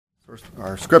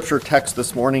Our scripture text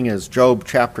this morning is Job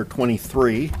chapter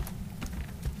 23.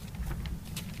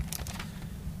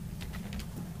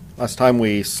 Last time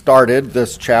we started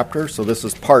this chapter, so this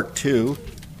is part 2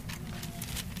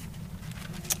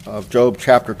 of Job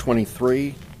chapter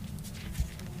 23.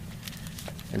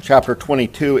 In chapter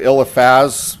 22,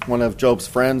 Eliphaz, one of Job's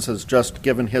friends, has just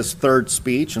given his third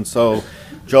speech, and so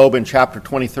Job in chapter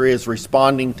 23 is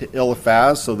responding to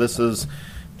Eliphaz. So this is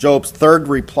Job's third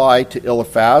reply to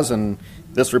Eliphaz, and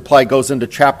this reply goes into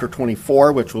chapter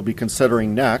 24, which we'll be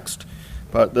considering next.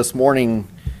 But this morning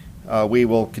we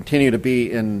will continue to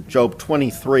be in Job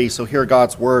 23, so hear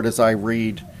God's word as I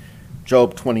read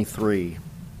Job 23.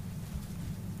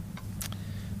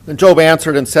 Then Job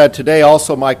answered and said, "Today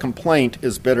also my complaint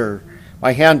is bitter.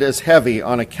 My hand is heavy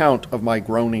on account of my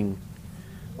groaning.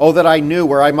 Oh, that I knew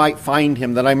where I might find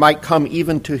him, that I might come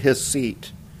even to his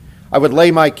seat. I would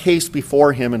lay my case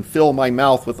before him and fill my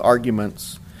mouth with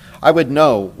arguments. I would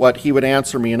know what he would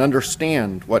answer me and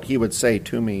understand what he would say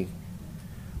to me.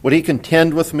 Would he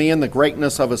contend with me in the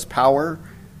greatness of his power?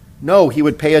 No, he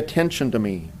would pay attention to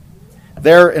me.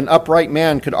 There an upright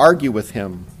man could argue with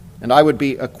him, and I would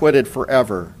be acquitted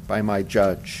forever by my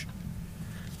judge.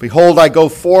 Behold, I go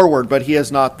forward, but he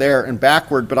is not there, and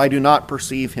backward, but I do not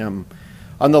perceive him.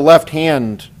 On the left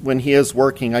hand, when he is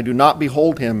working, I do not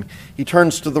behold him. He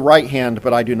turns to the right hand,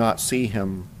 but I do not see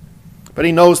him. But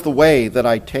he knows the way that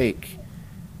I take.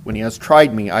 When he has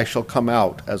tried me, I shall come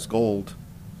out as gold.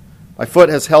 My foot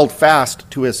has held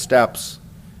fast to his steps.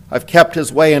 I've kept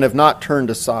his way and have not turned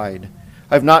aside.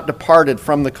 I have not departed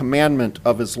from the commandment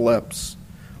of his lips.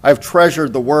 I have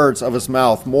treasured the words of his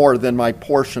mouth more than my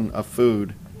portion of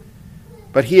food.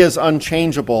 But he is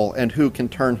unchangeable, and who can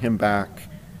turn him back?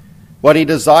 What he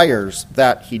desires,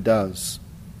 that he does.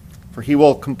 For he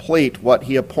will complete what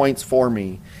he appoints for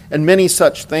me, and many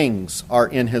such things are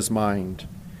in his mind.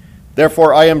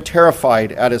 Therefore I am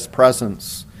terrified at his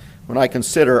presence. When I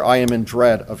consider, I am in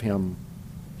dread of him.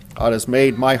 God has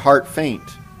made my heart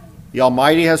faint. The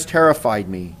Almighty has terrified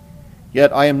me.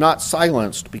 Yet I am not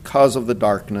silenced because of the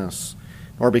darkness,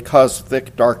 nor because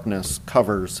thick darkness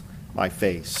covers my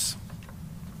face."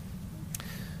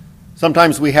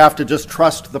 Sometimes we have to just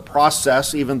trust the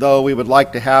process, even though we would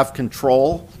like to have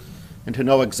control and to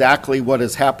know exactly what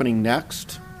is happening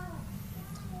next.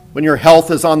 When your health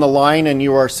is on the line and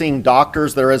you are seeing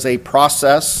doctors, there is a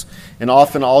process, and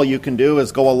often all you can do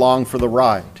is go along for the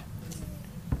ride.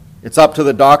 It's up to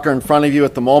the doctor in front of you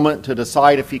at the moment to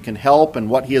decide if he can help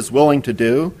and what he is willing to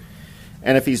do.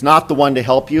 And if he's not the one to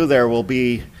help you, there will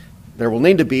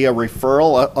need to be a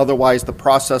referral, otherwise the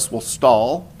process will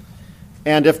stall.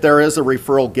 And if there is a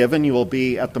referral given, you will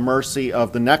be at the mercy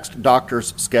of the next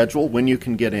doctor's schedule when you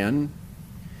can get in.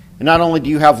 And not only do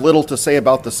you have little to say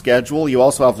about the schedule, you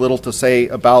also have little to say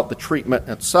about the treatment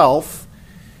itself,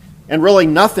 and really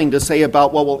nothing to say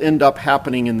about what will end up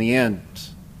happening in the end.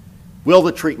 Will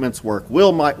the treatments work?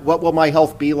 What will my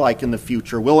health be like in the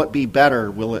future? Will it be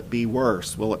better? Will it be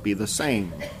worse? Will it be the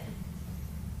same?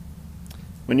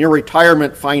 When your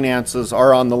retirement finances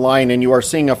are on the line and you are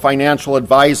seeing a financial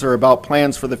advisor about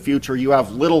plans for the future, you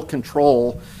have little to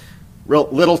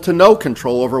no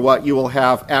control over what you will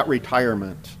have at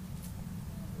retirement.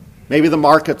 Maybe the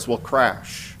markets will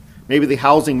crash. Maybe the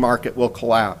housing market will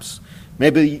collapse.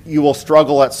 Maybe you will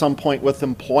struggle at some point with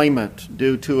employment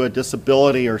due to a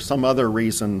disability or some other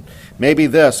reason. Maybe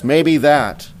this, maybe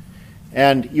that.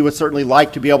 And you would certainly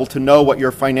like to be able to know what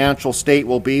your financial state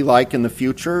will be like in the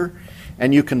future.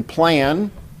 And you can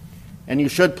plan, and you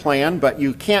should plan, but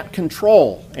you can't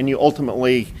control, and you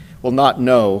ultimately will not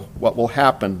know what will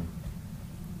happen.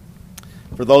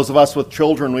 For those of us with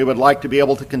children, we would like to be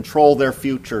able to control their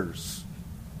futures,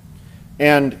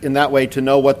 and in that way to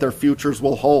know what their futures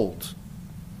will hold.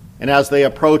 And as they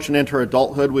approach and enter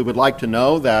adulthood, we would like to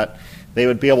know that they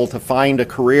would be able to find a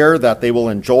career that they will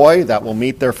enjoy, that will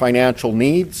meet their financial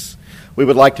needs. We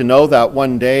would like to know that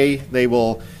one day they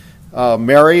will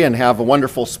marry and have a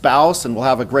wonderful spouse and will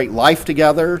have a great life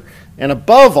together. And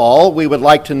above all, we would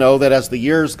like to know that as the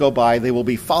years go by, they will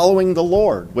be following the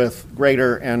Lord with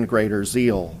greater and greater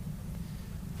zeal.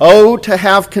 Oh, to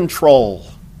have control.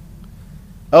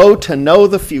 Oh, to know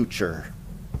the future.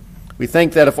 We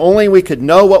think that if only we could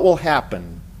know what will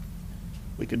happen,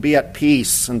 we could be at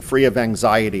peace and free of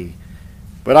anxiety.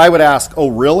 But I would ask, oh,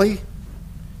 really?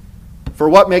 For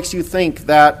what makes you think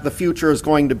that the future is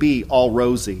going to be all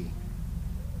rosy?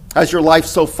 Has your life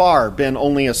so far been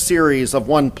only a series of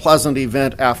one pleasant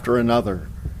event after another?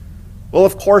 Well,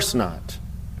 of course not.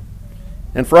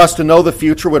 And for us to know the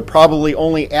future would probably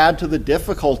only add to the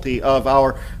difficulty of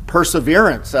our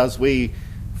perseverance as we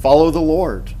follow the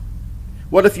Lord.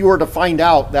 What if you were to find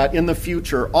out that in the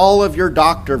future, all of your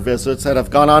doctor visits that have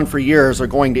gone on for years are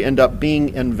going to end up being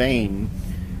in vain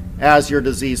as your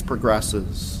disease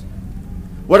progresses?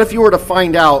 What if you were to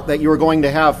find out that you are going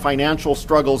to have financial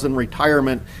struggles in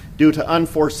retirement due to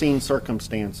unforeseen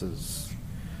circumstances?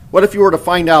 What if you were to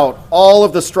find out all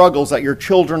of the struggles that your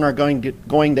children are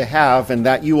going to have and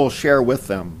that you will share with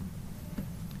them?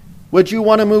 Would you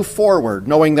want to move forward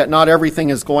knowing that not everything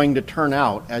is going to turn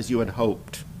out as you had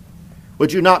hoped?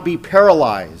 Would you not be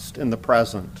paralyzed in the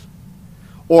present?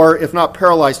 Or, if not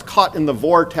paralyzed, caught in the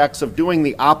vortex of doing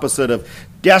the opposite, of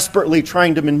desperately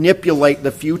trying to manipulate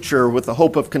the future with the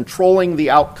hope of controlling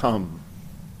the outcome?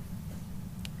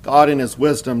 God, in his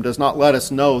wisdom, does not let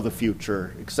us know the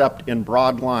future except in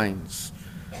broad lines,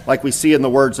 like we see in the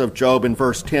words of Job in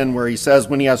verse 10, where he says,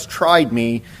 "When he has tried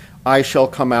me, I shall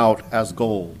come out as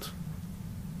gold."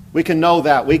 We can know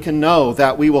that. We can know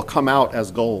that we will come out as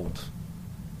gold.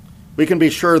 We can be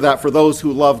sure that for those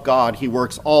who love God, he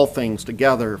works all things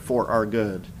together for our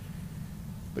good.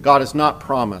 But God has not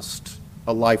promised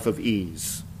a life of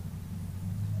ease.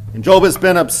 And Job has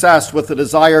been obsessed with the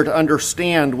desire to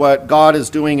understand what God is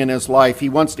doing in his life. He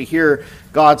wants to hear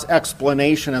God's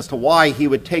explanation as to why he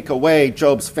would take away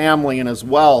Job's family and his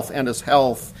wealth and his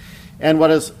health. And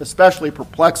what is especially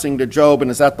perplexing to Job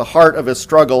and is at the heart of his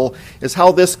struggle is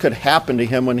how this could happen to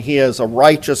him when he is a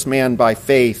righteous man by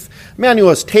faith, a man who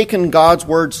has taken God's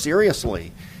word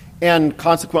seriously and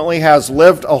consequently has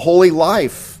lived a holy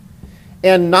life,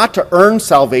 and not to earn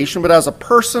salvation, but as a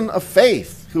person of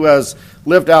faith who has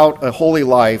lived out a holy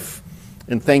life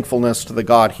in thankfulness to the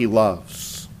God he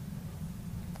loves.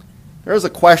 There is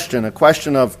a question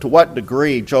of to what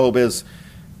degree Job is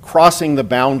crossing the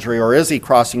boundary, or is he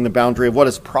crossing the boundary of what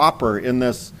is proper in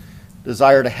this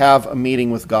desire to have a meeting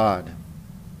with God?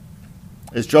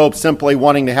 Is Job simply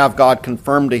wanting to have God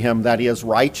confirm to him that he is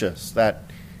righteous, that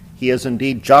he is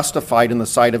indeed justified in the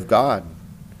sight of God?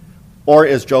 Or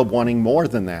is Job wanting more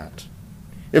than that?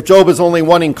 If Job is only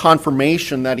wanting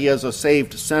confirmation that he is a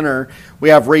saved sinner, we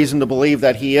have reason to believe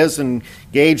that he is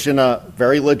engaged in a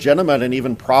very legitimate and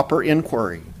even proper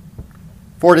inquiry.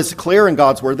 For it is clear in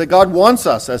God's word that God wants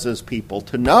us as his people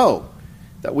to know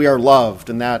that we are loved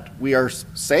and that we are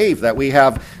saved, that we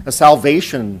have a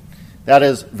salvation that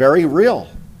is very real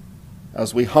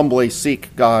as we humbly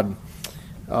seek God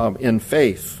in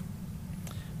faith.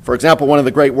 For example, one of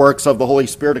the great works of the Holy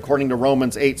Spirit, according to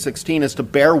Romans 8:16, is to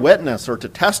bear witness or to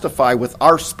testify with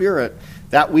our spirit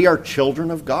that we are children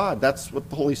of God. That's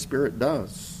what the Holy Spirit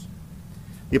does.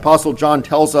 The Apostle John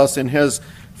tells us in his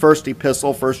first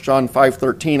epistle, 1 John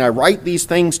 5:13, "I write these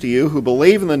things to you who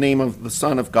believe in the name of the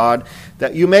Son of God,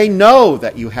 that you may know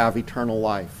that you have eternal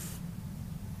life."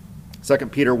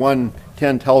 2 Peter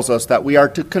 1:10 tells us that we are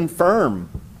to confirm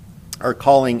our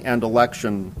calling and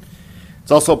election.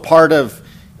 It's also part of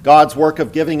God's work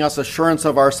of giving us assurance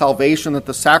of our salvation that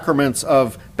the sacraments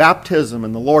of baptism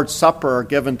and the Lord's Supper are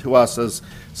given to us as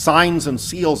signs and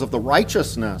seals of the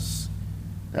righteousness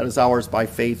that is ours by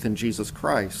faith in Jesus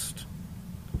Christ.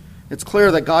 It's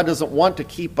clear that God doesn't want to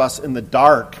keep us in the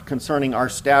dark concerning our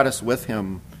status with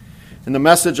him. And the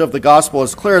message of the gospel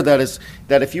is clear, that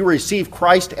if you receive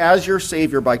Christ as your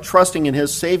Savior by trusting in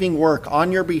his saving work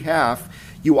on your behalf,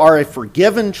 you are a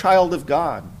forgiven child of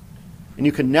God, and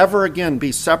you can never again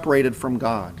be separated from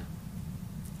God.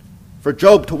 For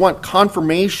Job to want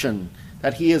confirmation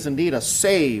that he is indeed a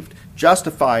saved,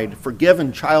 justified,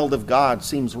 forgiven child of God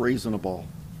seems reasonable.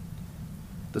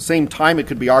 At the same time, it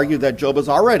could be argued that Job is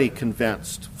already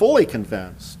convinced, fully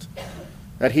convinced,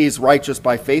 that he's righteous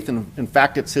by faith. And in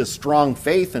fact, it's his strong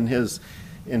faith and his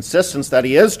insistence that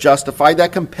he is justified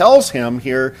that compels him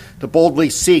here to boldly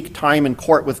seek time in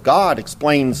court with God,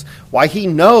 explains why he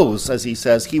knows, as he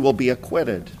says, he will be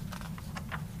acquitted.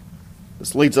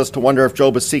 This leads us to wonder if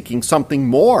Job is seeking something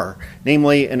more,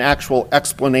 namely an actual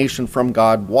explanation from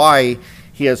God why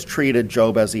he has treated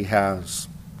Job as he has.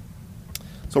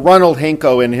 So Ronald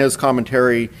Henko, in his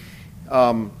commentary,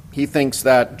 he thinks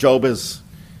that Job is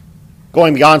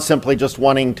going beyond simply just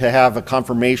wanting to have a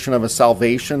confirmation of his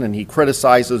salvation, and he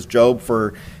criticizes Job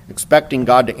for expecting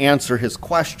God to answer his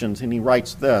questions, and he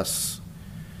writes this: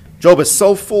 "Job is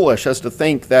so foolish as to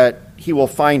think that he will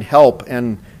find help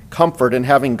and comfort in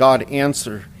having God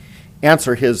answer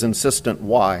his insistent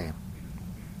why.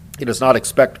 He does not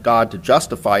expect God to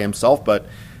justify himself, but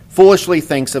foolishly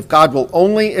thinks if God will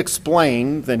only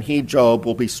explain, then he, Job,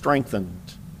 will be strengthened.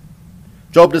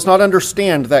 Job does not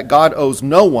understand that God owes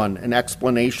no one an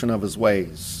explanation of his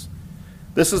ways.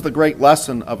 This is the great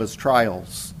lesson of his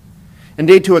trials.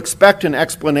 Indeed, to expect an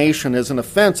explanation is an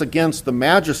offense against the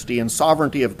majesty and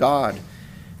sovereignty of God.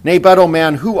 Nay, but, O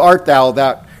man, who art thou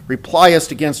that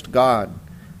repliest against God?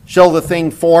 Shall the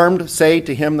thing formed say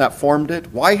to him that formed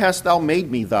it, Why hast thou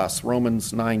made me thus?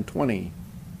 Romans 9:20.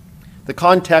 The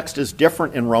context is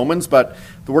different in Romans, but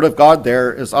the word of God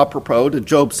there is apropos to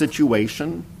Job's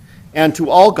situation and to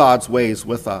all God's ways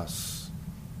with us.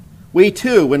 We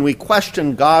too, when we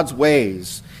question God's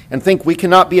ways and think we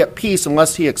cannot be at peace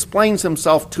unless he explains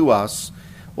himself to us,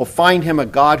 will find him a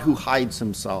God who hides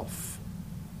himself.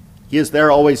 He is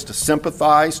there always to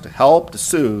sympathize, to help, to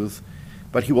soothe,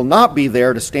 but he will not be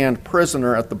there to stand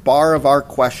prisoner at the bar of our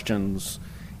questions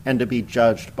and to be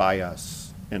judged by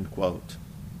us. End quote.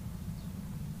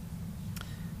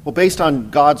 Well, based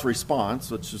on God's response,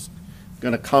 which is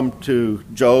going to come to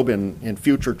Job in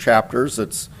future chapters,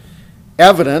 it's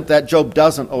evident that Job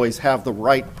doesn't always have the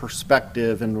right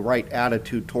perspective and the right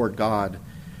attitude toward God.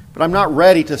 But I'm not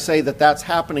ready to say that that's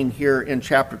happening here in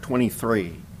chapter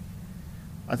 23.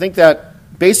 I think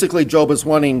that basically Job is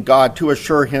wanting God to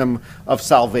assure him of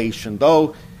salvation. Though,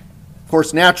 of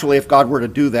course, naturally, if God were to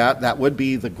do that, that would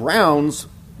be the grounds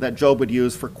that Job would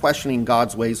use for questioning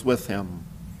God's ways with him.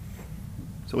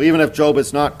 So even if Job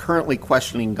is not currently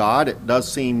questioning God, it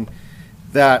does seem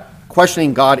that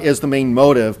questioning God is the main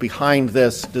motive behind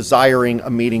this desiring a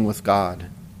meeting with God.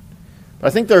 But I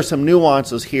think there are some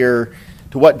nuances here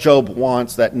to what Job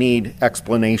wants that need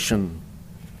explanation.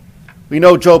 We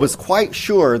know Job is quite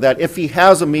sure that if he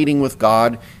has a meeting with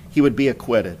God, he would be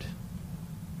acquitted.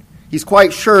 He's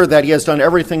quite sure that he has done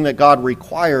everything that God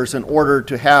requires in order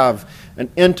to have an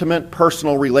intimate,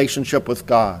 personal relationship with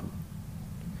God.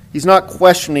 He's not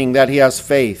questioning that he has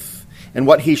faith and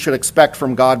what he should expect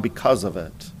from God because of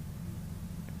it.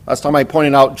 Last time I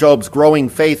pointed out Job's growing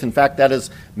faith. In fact, that is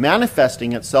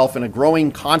manifesting itself in a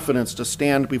growing confidence to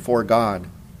stand before God.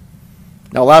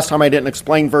 Now, last time I didn't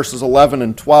explain verses 11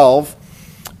 and 12,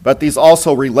 but these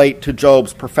also relate to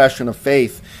Job's profession of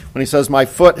faith. When he says, My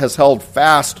foot has held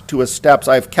fast to his steps,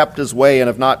 I have kept his way and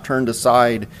have not turned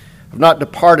aside, have not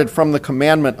departed from the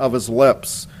commandment of his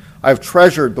lips. I have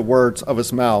treasured the words of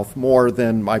his mouth more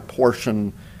than my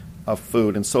portion of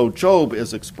food. And so Job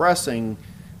is expressing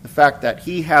the fact that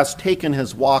he has taken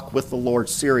his walk with the Lord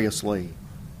seriously.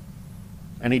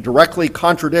 And he directly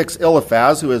contradicts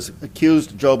Eliphaz, who has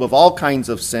accused Job of all kinds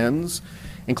of sins,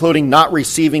 including not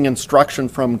receiving instruction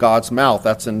from God's mouth.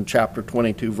 That's in chapter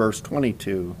 22, verse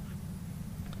 22.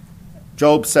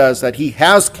 Job says that he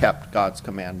has kept God's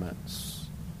commandments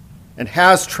and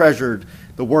has treasured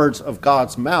the words of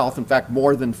God's mouth, in fact,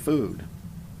 more than food.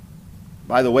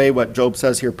 By the way, what Job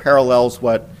says here parallels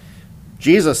what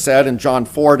Jesus said in John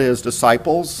 4 to his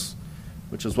disciples,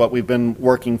 which is what we've been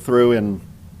working through in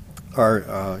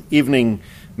our evening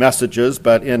messages.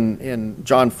 But in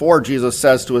John 4, Jesus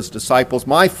says to his disciples,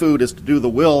 My food is to do the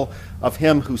will of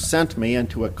him who sent me and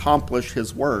to accomplish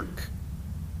his work.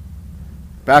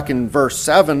 Back in verse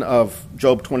 7 of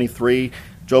Job 23,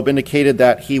 Job indicated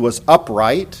that he was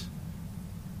upright.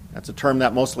 That's a term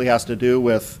that mostly has to do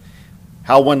with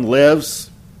how one lives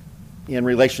in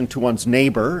relation to one's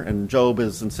neighbor. And Job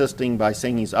is insisting by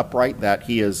saying he's upright that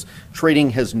he is treating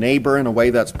his neighbor in a way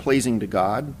that's pleasing to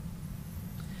God.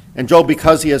 And Job,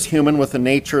 because he is human with a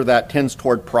nature that tends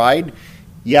toward pride,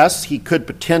 yes, he could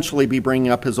potentially be bringing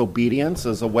up his obedience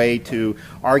as a way to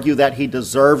argue that he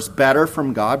deserves better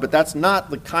from God, but that's not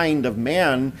the kind of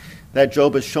man that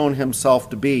Job has shown himself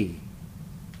to be.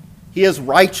 He is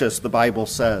righteous, the Bible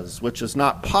says, which is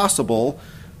not possible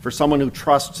for someone who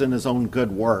trusts in his own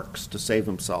good works to save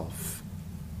himself.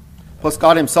 Plus,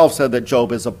 God himself said that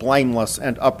Job is a blameless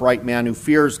and upright man who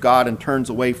fears God and turns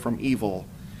away from evil.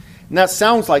 And that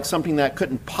sounds like something that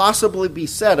couldn't possibly be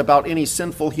said about any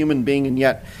sinful human being, and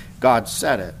yet God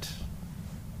said it.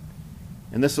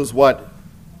 And this is what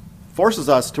forces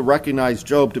us to recognize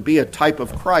Job to be a type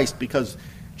of Christ, because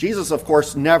Jesus, of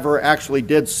course, never actually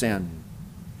did sin.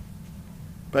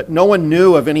 But no one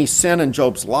knew of any sin in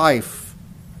Job's life,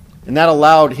 and that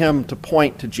allowed him to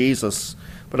point to Jesus.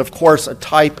 But of course, a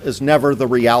type is never the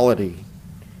reality.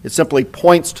 It simply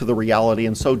points to the reality,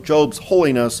 and so Job's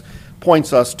holiness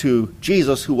points us to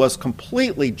Jesus, who was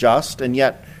completely just, and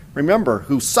yet, remember,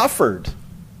 who suffered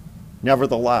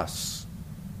nevertheless.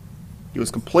 He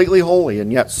was completely holy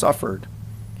and yet suffered.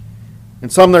 In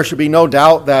some, there should be no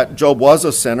doubt that Job was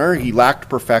a sinner. He lacked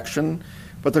perfection.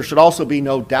 But there should also be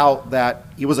no doubt that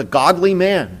he was a godly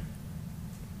man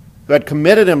who had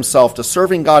committed himself to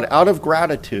serving God out of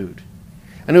gratitude,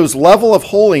 and whose level of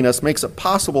holiness makes it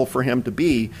possible for him to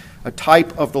be a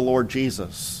type of the Lord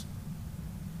Jesus.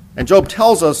 And Job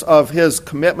tells us of his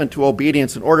commitment to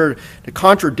obedience in order to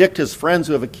contradict his friends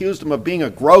who have accused him of being a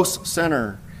gross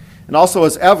sinner, and also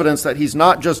as evidence that he's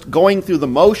not just going through the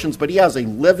motions, but he has a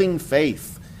living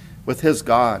faith with his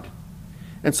God.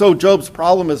 And so Job's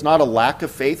problem is not a lack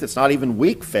of faith. It's not even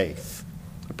weak faith.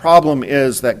 The problem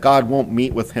is that God won't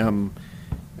meet with him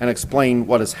and explain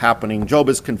what is happening. Job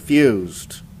is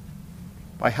confused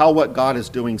by how what God is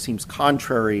doing seems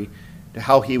contrary to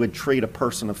how he would treat a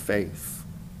person of faith.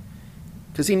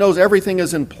 Because he knows everything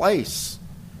is in place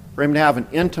for him to have an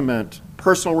intimate,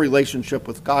 personal relationship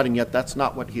with God, and yet that's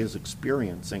not what he is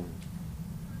experiencing.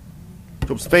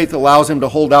 Job's faith allows him to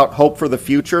hold out hope for the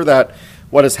future, that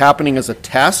what is happening is a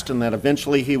test and that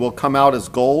eventually he will come out as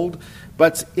gold.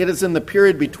 But it is in the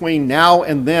period between now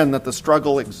and then that the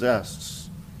struggle exists.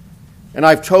 And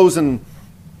I've chosen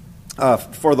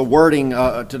for the wording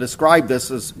to describe this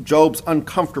as Job's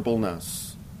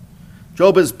uncomfortableness.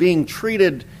 Job is being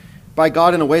treated by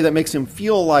God in a way that makes him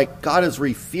feel like God has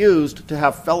refused to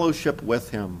have fellowship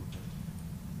with him.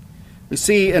 We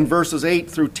see in verses 8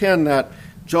 through 10 that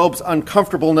Job's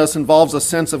uncomfortableness involves a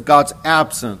sense of God's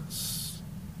absence.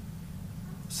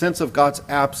 Sense of God's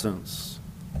absence.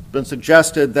 It's been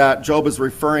suggested that Job is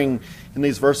referring in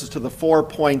these verses to the 4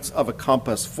 points of a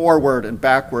compass, forward and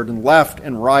backward and left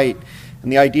and right.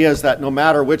 And the idea is that no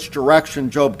matter which direction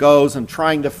Job goes in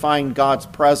trying to find God's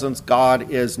presence,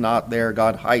 God is not there.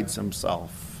 God hides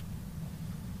himself.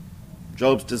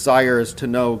 Job's desire is to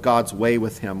know God's way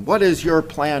with him. What is your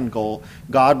plan,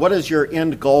 God? What is your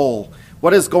end goal?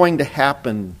 What is going to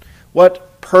happen?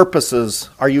 What purposes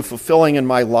are you fulfilling in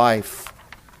my life?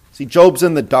 See, Job's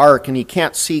in the dark and he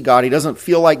can't see God. He doesn't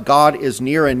feel like God is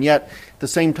near, and yet at the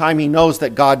same time he knows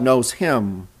that God knows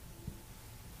him.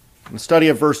 The study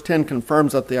of verse 10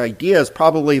 confirms that the idea is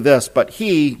probably this: but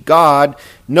he, God,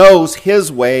 knows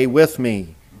his way with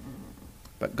me.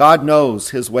 But God knows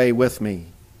his way with me.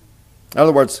 In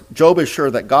other words, Job is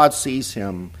sure that God sees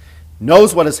him,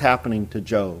 knows what is happening to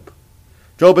Job.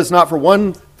 Job is not for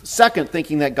 1 second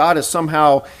thinking that God has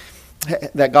somehow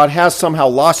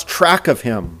lost track of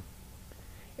him,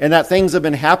 and that things have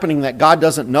been happening that God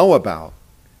doesn't know about.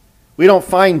 We don't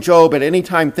find Job at any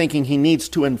time thinking he needs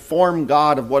to inform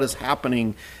God of what is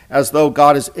happening, as though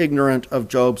God is ignorant of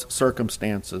Job's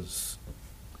circumstances.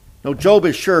 No, Job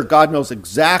is sure God knows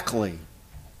exactly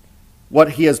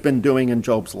what he has been doing in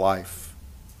Job's life.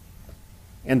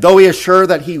 And though he is sure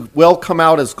that he will come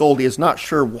out as gold, he is not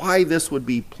sure why this would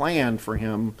be planned for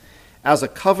him as a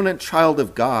covenant child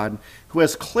of God, who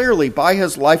has clearly, by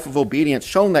his life of obedience,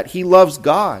 shown that he loves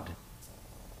God.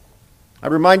 I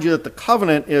remind you that the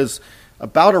covenant is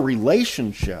about a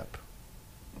relationship.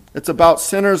 It's about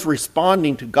sinners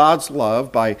responding to God's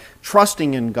love by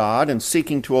trusting in God and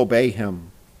seeking to obey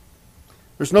him.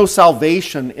 There's no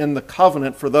salvation in the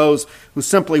covenant for those who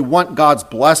simply want God's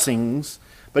blessings,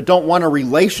 but don't want a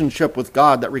relationship with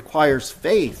God that requires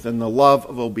faith and the love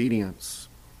of obedience.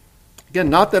 Again,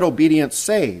 not that obedience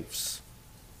saves.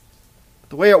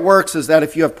 The way it works is that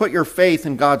if you have put your faith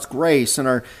in God's grace and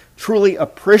are truly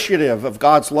appreciative of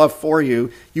God's love for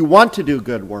you, you want to do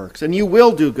good works, and you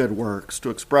will do good works to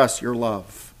express your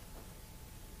love.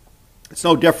 It's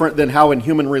no different than how in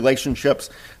human relationships,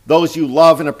 those you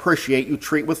love and appreciate you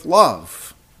treat with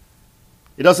love.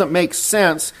 It doesn't make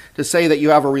sense to say that you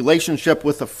have a relationship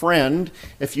with a friend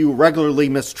if you regularly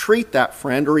mistreat that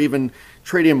friend or even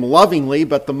treat him lovingly,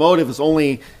 but the motive is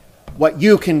only what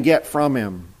you can get from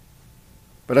him.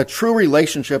 But a true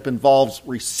relationship involves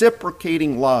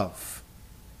reciprocating love.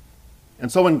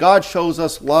 And so when God shows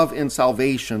us love in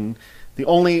salvation, the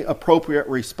only appropriate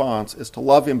response is to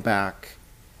love him back.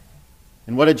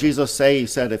 And what did Jesus say? He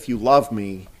said, if you love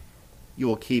me, you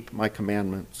will keep my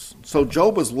commandments. So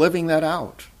Job was living that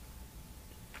out.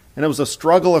 And it was a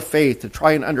struggle of faith to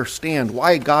try and understand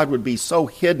why God would be so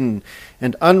hidden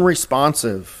and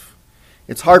unresponsive.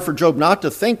 It's hard for Job not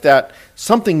to think that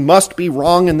something must be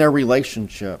wrong in their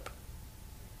relationship.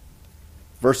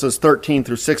 Verses 13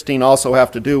 through 16 also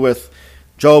have to do with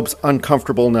Job's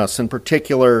uncomfortableness. In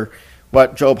particular,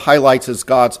 what Job highlights is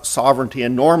God's sovereignty.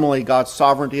 And normally, God's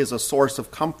sovereignty is a source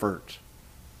of comfort.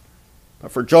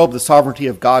 But for Job, the sovereignty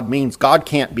of God means God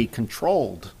can't be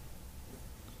controlled.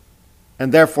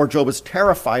 And therefore, Job is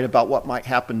terrified about what might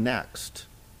happen next.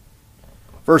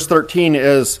 Verse 13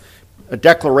 is a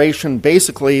declaration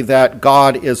basically that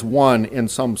God is one in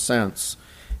some sense.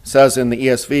 It says in the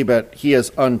ESV, but he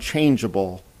is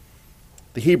unchangeable.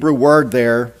 The Hebrew word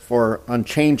there for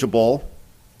unchangeable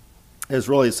is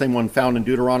really the same one found in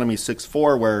Deuteronomy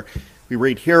 6:4, where we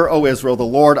read, "Hear, O Israel, the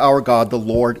Lord our God, the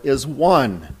Lord is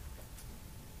one."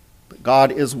 But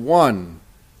God is one.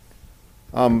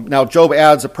 Now, Job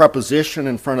adds a preposition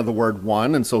in front of the word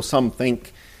one, and so some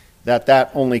think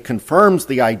that only confirms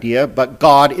the idea, but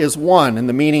God is one. And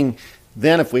the meaning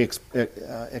then, if we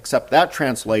accept that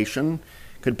translation,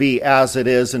 could be as it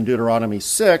is in Deuteronomy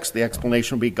 6, the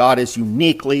explanation would be God is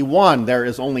uniquely one. There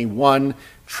is only one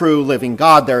true living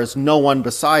God. There is no one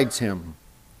besides him.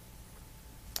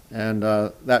 And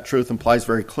that truth implies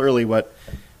very clearly what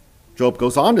Job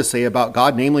goes on to say about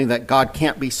God, namely that God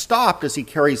can't be stopped as he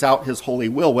carries out his holy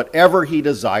will. Whatever he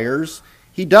desires,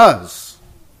 he does.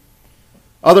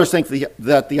 Others think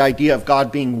that the idea of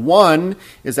God being one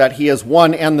is that he is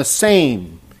one and the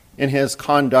same in his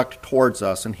conduct towards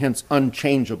us, and hence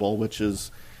unchangeable, which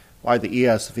is why the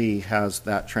ESV has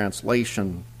that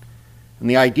translation. And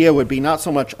the idea would be not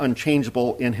so much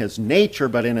unchangeable in his nature,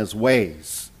 but in his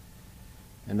ways.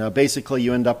 And basically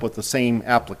you end up with the same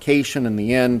application in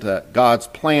the end, that God's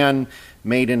plan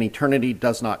made in eternity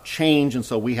does not change, and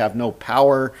so we have no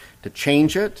power to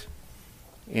change it.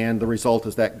 And the result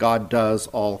is that God does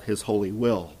all his holy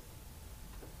will.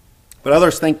 But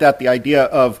others think that the idea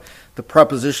of the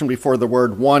preposition before the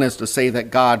word one is to say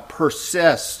that God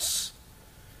persists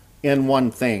in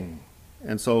one thing.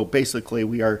 And so basically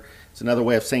it's another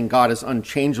way of saying God is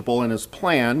unchangeable in his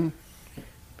plan,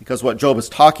 because what Job is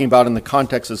talking about in the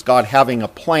context is God having a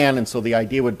plan, and so the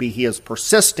idea would be he is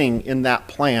persisting in that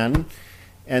plan,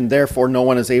 and therefore no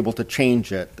one is able to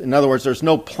change it. In other words, there's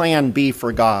no plan B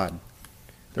for God.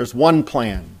 There's one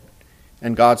plan,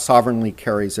 and God sovereignly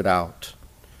carries it out.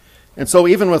 And so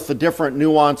even with the different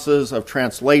nuances of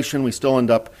translation, we still end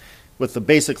up with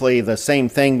basically the same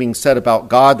thing being said about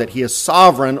God, that he is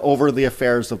sovereign over the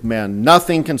affairs of men.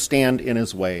 Nothing can stand in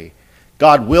his way.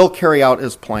 God will carry out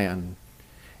his plan.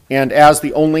 And as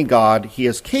the only God, he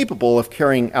is capable of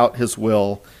carrying out his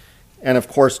will. And of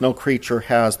course, no creature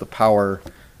has the power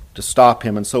to stop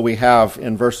him. And so we have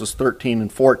in verses 13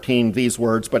 and 14 these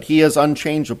words, "But he is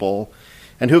unchangeable,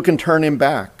 and who can turn him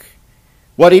back?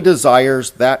 What he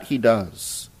desires, that he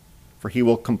does. For he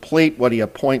will complete what he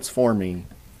appoints for me,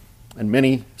 and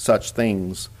many such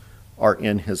things are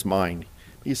in his mind."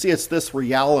 You see, it's this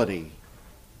reality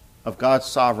of God's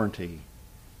sovereignty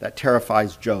that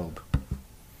terrifies Job.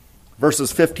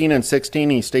 Verses 15 and 16,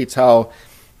 he states how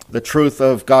the truth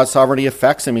of God's sovereignty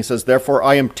affects him. He says, "Therefore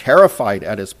I am terrified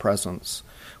at his presence.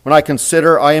 When I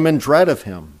consider, I am in dread of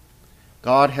him.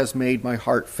 God has made my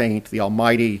heart faint. The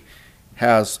Almighty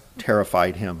has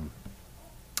terrified him."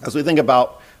 As we think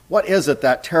about what is it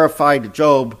that terrified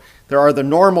Job, there are the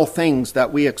normal things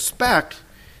that we expect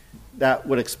that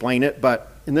would explain it,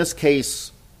 but in this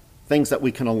case, things that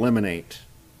we can eliminate.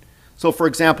 So, for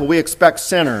example, we expect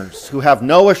sinners who have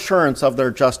no assurance of their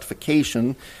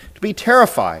justification to be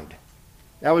terrified.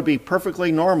 That would be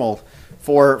perfectly normal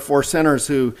for sinners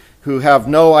who have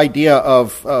no idea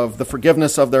of the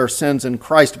forgiveness of their sins in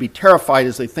Christ to be terrified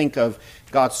as they think of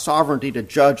God's sovereignty to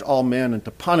judge all men and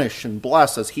to punish and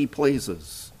bless as he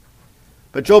pleases.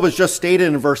 But Job has just stated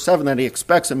in verse 7 that he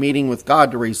expects a meeting with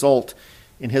God to result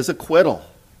in his acquittal.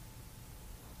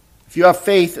 If you have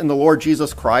faith in the Lord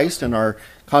Jesus Christ and are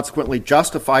consequently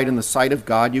justified in the sight of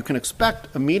God, you can expect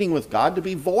a meeting with God to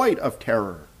be void of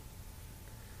terror.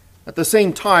 At the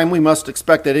same time, we must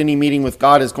expect that any meeting with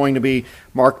God is going to be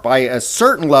marked by a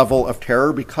certain level of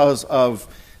terror because of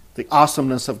the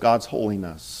awesomeness of God's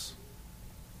holiness.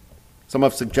 Some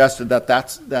have suggested that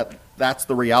that's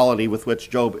the reality with which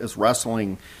Job is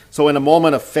wrestling. So in a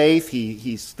moment of faith,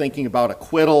 he's thinking about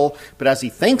acquittal, but as he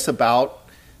thinks about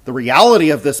the reality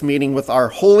of this meeting with our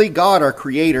holy God, our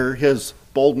Creator, his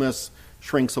boldness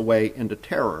shrinks away into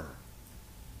terror.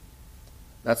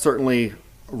 That's certainly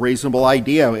a reasonable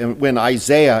idea. When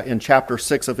Isaiah, in chapter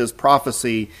 6 of his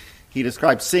prophecy, he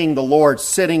describes seeing the Lord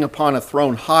sitting upon a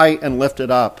throne high and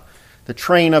lifted up, the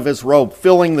train of his robe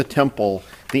filling the temple,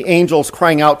 the angels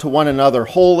crying out to one another,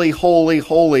 "Holy, holy,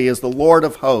 holy is the Lord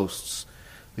of hosts.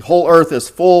 The whole earth is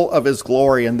full of his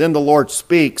glory." And then the Lord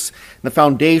speaks, and the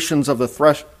foundations of the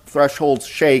thresholds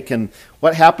shake. And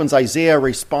what happens? Isaiah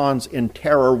responds in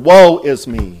terror, "Woe is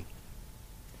me,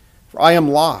 for I am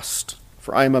lost,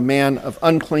 for I am a man of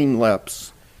unclean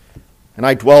lips, and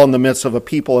I dwell in the midst of a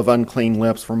people of unclean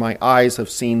lips, for my eyes have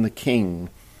seen the King,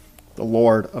 the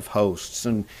Lord of hosts."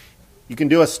 And you can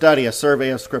do a survey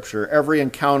of Scripture. Every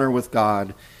encounter with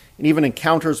God, and even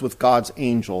encounters with God's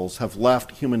angels, have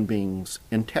left human beings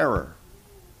in terror.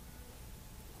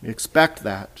 We expect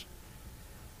that.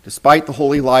 Despite the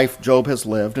holy life Job has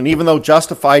lived, and even though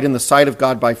justified in the sight of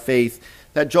God by faith,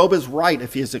 that Job is right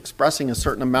if he is expressing a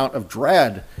certain amount of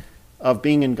dread of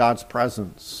being in God's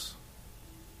presence.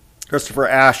 Christopher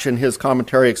Ashe, in his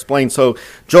commentary, explains, so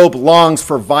Job longs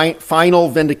for final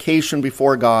vindication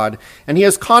before God, and he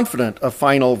is confident of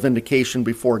final vindication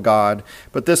before God.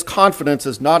 But this confidence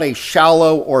is not a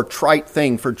shallow or trite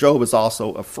thing, for Job is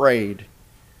also afraid.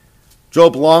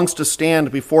 Job longs to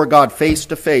stand before God face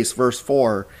to face, verse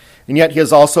 4, and yet he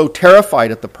is also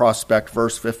terrified at the prospect,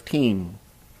 verse 15.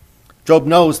 Job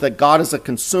knows that God is a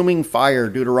consuming fire,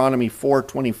 Deuteronomy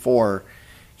 4:24.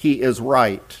 He is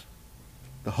right.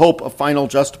 The hope of final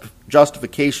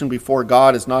justification before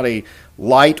God is not a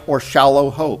light or shallow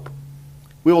hope.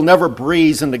 We will never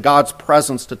breeze into God's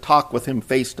presence to talk with him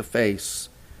face to face.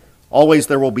 Always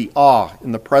there will be awe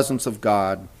in the presence of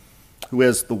God, who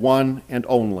is the one and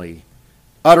only,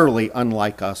 utterly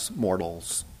unlike us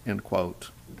mortals, end quote.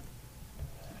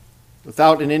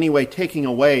 Without in any way taking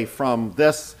away from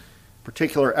this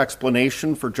particular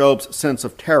explanation for Job's sense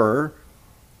of terror,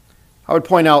 I would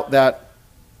point out that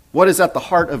what is at the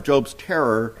heart of Job's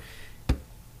terror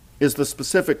is the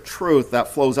specific truth that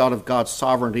flows out of God's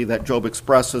sovereignty that Job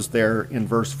expresses there in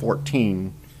verse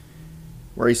 14,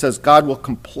 where he says, God will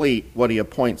complete what he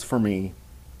appoints for me,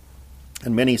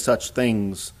 and many such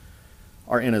things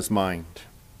are in his mind.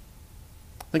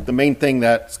 I think the main thing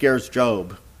that scares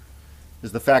Job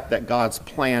is the fact that God's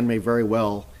plan may very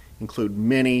well include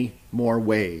many more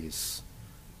ways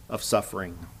of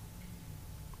suffering.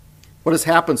 What has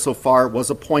happened so far was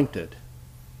appointed.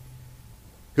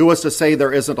 Who was to say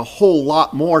there isn't a whole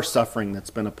lot more suffering that's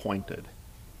been appointed?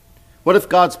 What if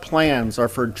God's plans are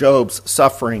for Job's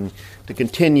suffering to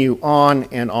continue on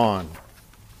and on?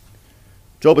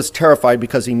 Job is terrified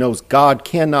because he knows God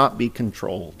cannot be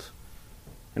controlled.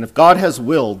 And if God has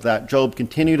willed that Job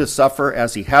continue to suffer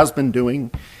as he has been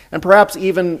doing, and perhaps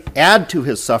even add to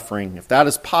his suffering, if that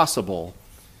is possible,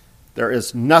 there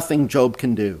is nothing Job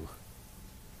can do.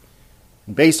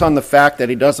 Based on the fact that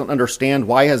he doesn't understand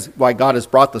why God has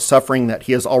brought the suffering that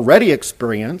he has already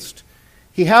experienced,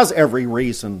 he has every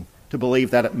reason to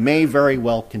believe that it may very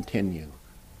well continue.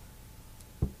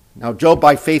 Now, Job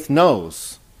by faith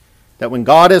knows that when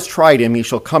God has tried him, he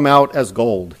shall come out as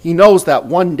gold. He knows that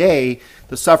one day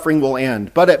the suffering will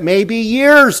end, but it may be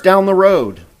years down the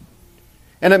road.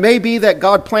 And it may be that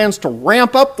God plans to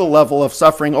ramp up the level of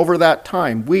suffering over that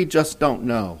time. We just don't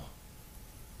know.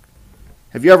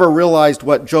 Have you ever realized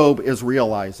what Job is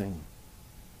realizing?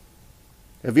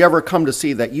 Have you ever come to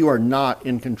see that you are not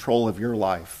in control of your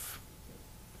life?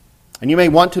 And you may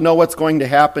want to know what's going to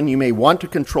happen. You may want to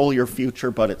control your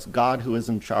future, but it's God who is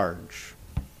in charge.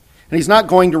 And he's not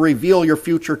going to reveal your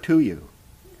future to you.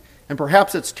 And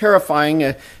perhaps it's terrifying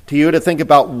to you to think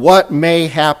about what may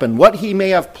happen, what he may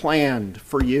have planned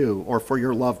for you or for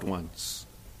your loved ones.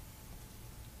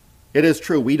 It is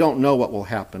true, we don't know what will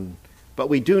happen, but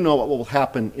we do know what will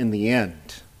happen in the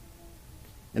end.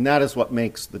 And that is what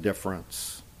makes the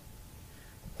difference.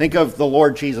 Think of the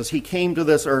Lord Jesus. He came to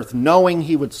this earth knowing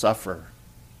he would suffer.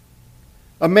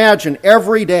 Imagine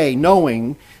every day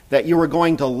knowing that you were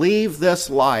going to leave this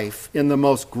life in the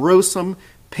most gruesome,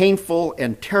 painful,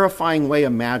 and terrifying way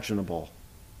imaginable.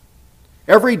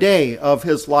 Every day of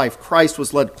his life, Christ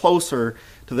was led closer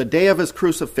to the day of his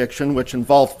crucifixion, which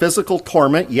involved physical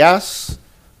torment, yes,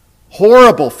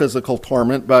 horrible physical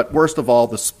torment, but worst of all,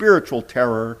 the spiritual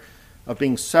terror of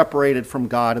being separated from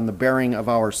God and the bearing of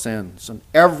our sins. And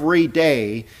every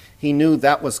day he knew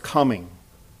that was coming.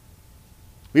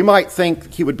 We might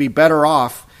think he would be better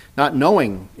off not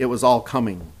knowing it was all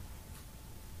coming.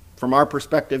 From our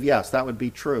perspective, yes, that would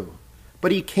be true.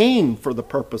 But he came for the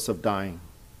purpose of dying.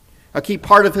 A key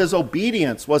part of his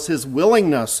obedience was his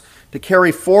willingness to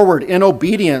carry forward in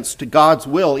obedience to God's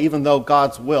will, even though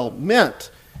God's will meant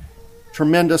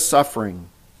tremendous suffering.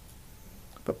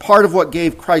 But part of what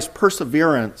gave Christ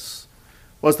perseverance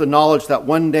was the knowledge that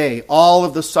one day all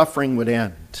of the suffering would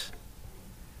end.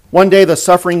 One day the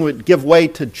suffering would give way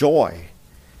to joy,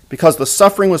 because the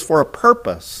suffering was for a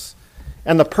purpose,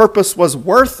 and the purpose was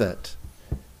worth it,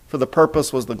 for the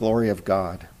purpose was the glory of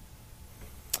God.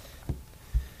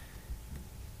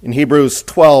 In Hebrews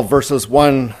 12, verses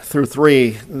 1 through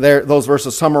 3, those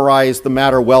verses summarize the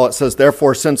matter well. It says,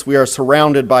 "Therefore, since we are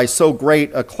surrounded by so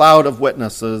great a cloud of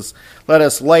witnesses, let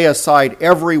us lay aside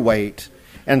every weight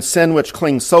and sin which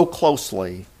clings so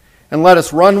closely, and let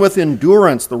us run with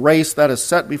endurance the race that is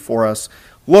set before us,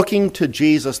 looking to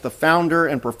Jesus, the founder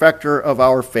and perfecter of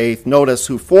our faith." Notice,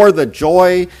 who for the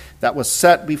joy that was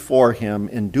set before him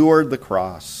endured the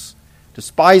cross,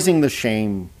 despising the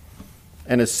shame,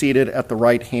 and is seated at the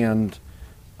right hand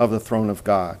of the throne of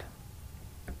God.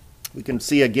 We can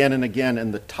see again and again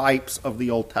in the types of the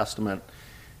Old Testament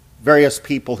various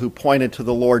people who pointed to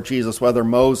the Lord Jesus, whether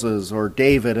Moses or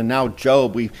David and now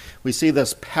Job. We see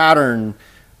this pattern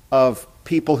of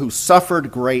people who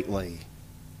suffered greatly,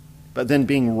 but then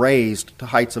being raised to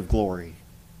heights of glory.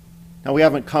 Now, we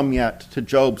haven't come yet to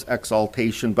Job's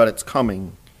exaltation, but it's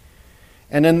coming.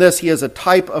 And in this, he is a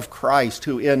type of Christ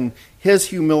who in his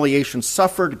humiliation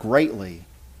suffered greatly,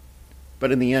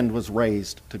 but in the end was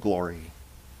raised to glory.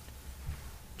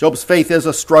 Job's faith is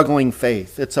a struggling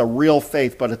faith. It's a real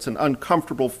faith, but it's an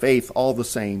uncomfortable faith all the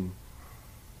same.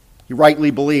 He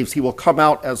rightly believes he will come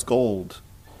out as gold.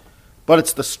 But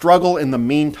it's the struggle in the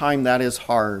meantime that is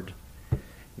hard.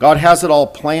 God has it all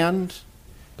planned.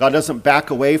 God doesn't back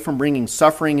away from bringing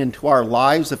suffering into our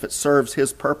lives if it serves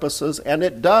his purposes, and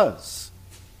it does.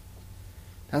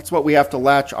 That's what we have to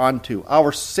latch onto.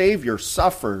 Our Savior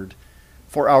suffered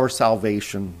for our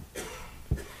salvation.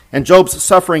 And Job's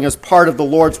suffering is part of the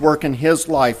Lord's work in his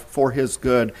life for his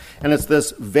good. And it's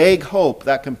this vague hope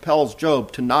that compels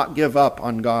Job to not give up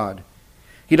on God.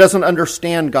 He doesn't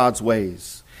understand God's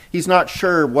ways. He's not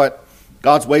sure what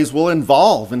God's ways will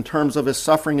involve in terms of his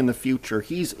suffering in the future.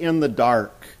 He's in the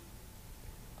dark,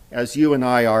 as you and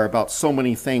I are about so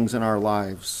many things in our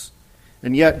lives.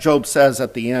 And yet Job says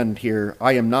at the end here,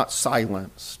 I am not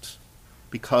silenced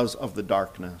because of the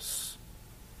darkness.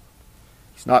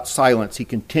 He's not silenced. He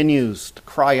continues to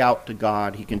cry out to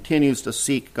God. He continues to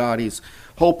seek God. He's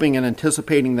hoping and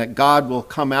anticipating that God will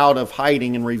come out of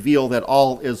hiding and reveal that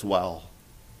all is well.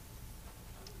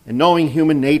 And knowing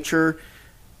human nature,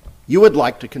 you would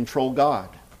like to control God.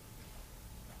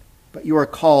 But you are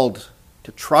called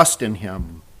to trust in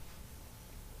him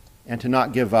and to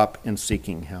not give up in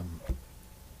seeking him.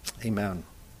 Amen.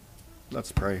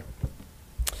 Let's pray.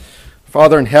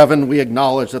 Father in heaven, we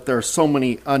acknowledge that there are so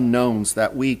many unknowns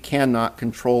that we cannot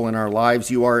control in our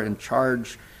lives. You are in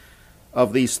charge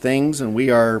of these things, and we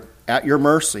are at your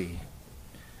mercy.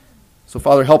 So,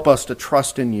 Father, help us to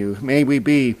trust in you. May we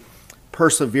be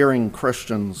persevering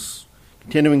Christians,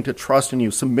 continuing to trust in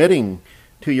you, submitting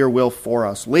to your will for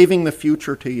us, leaving the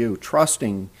future to you,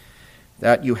 trusting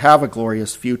that you have a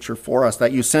glorious future for us,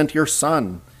 that you sent your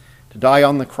Son to die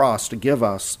on the cross to give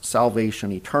us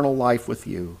salvation, eternal life with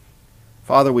you.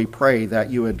 Father, we pray that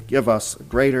you would give us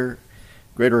greater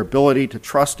ability to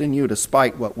trust in you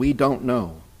despite what we don't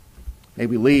know. May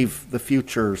we leave the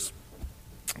futures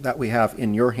that we have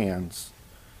in your hands.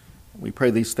 We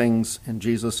pray these things in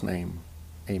Jesus' name.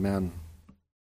 Amen.